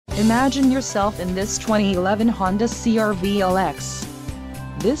Imagine yourself in this 2011 Honda CR-V LX.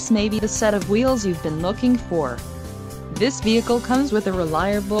 This may be the set of wheels you've been looking for. This vehicle comes with a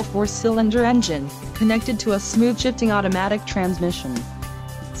reliable 4-cylinder engine, connected to a smooth shifting automatic transmission.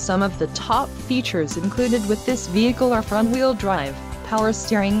 Some of the top features included with this vehicle are front-wheel drive, power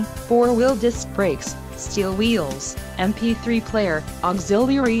steering, 4-wheel disc brakes, steel wheels, MP3 player,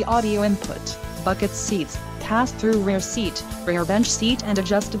 auxiliary audio input, bucket seats, pass-through rear seat, rear bench seat and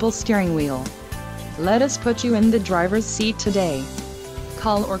adjustable steering wheel. Let us put you in the driver's seat today.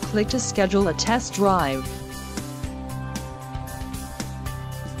 Call or click to schedule a test drive.